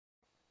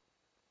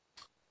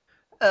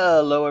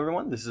Hello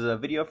everyone, this is a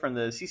video from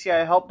the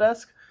CCI Help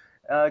Desk.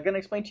 Going to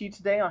explain to you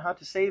today on how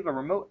to save a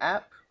remote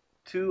app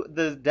to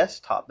the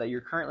desktop that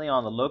you're currently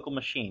on, the local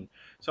machine.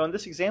 So in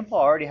this example,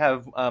 I already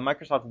have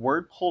Microsoft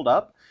Word pulled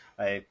up.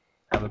 I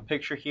have a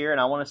picture here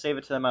and I want to save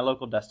it to my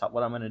local desktop.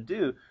 What I'm going to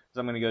do is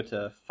I'm going to go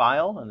to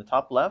File in the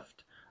top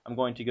left. I'm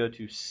going to go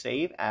to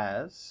Save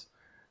As.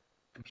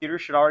 Computer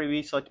should already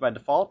be selected by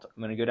default.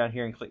 I'm going to go down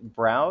here and click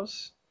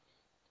Browse.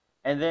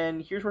 And then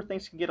here's where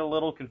things can get a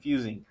little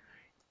confusing.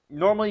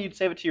 Normally you'd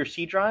save it to your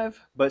C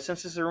drive, but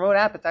since it's a remote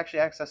app, it's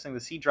actually accessing the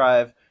C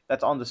drive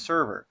that's on the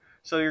server.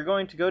 So you're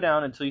going to go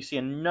down until you see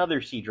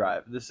another C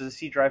drive. This is a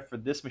C drive for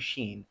this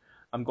machine.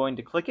 I'm going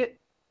to click it.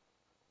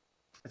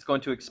 It's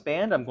going to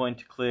expand. I'm going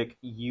to click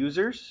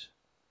Users.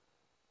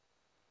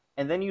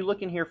 And then you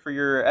look in here for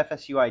your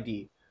FSU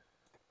ID.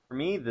 For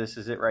me, this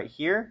is it right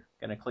here.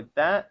 I'm going to click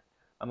that.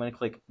 I'm going to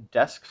click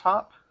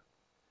Desktop.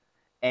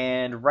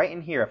 And right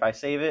in here, if I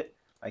save it,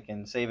 I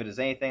can save it as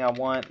anything I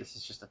want. This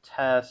is just a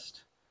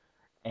test.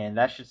 And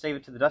that should save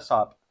it to the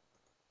desktop.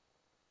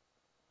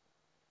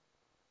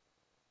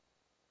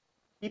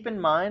 Keep in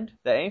mind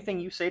that anything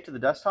you save to the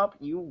desktop,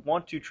 you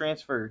want to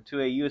transfer to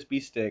a USB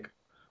stick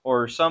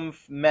or some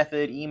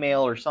method,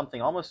 email or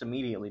something almost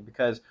immediately,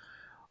 because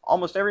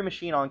almost every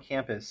machine on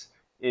campus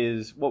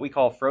is what we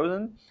call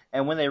frozen,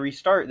 and when they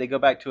restart, they go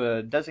back to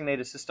a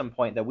designated system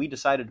point that we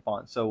decided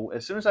upon. So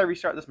as soon as I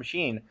restart this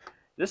machine,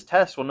 this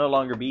test will no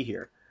longer be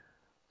here.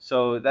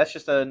 So that's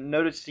just a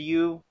notice to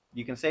you.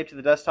 You can save to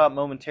the desktop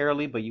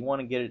momentarily, but you want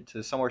to get it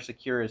to somewhere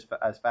secure as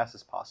fast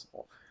as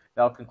possible.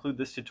 That'll conclude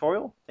this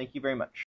tutorial. Thank you very much.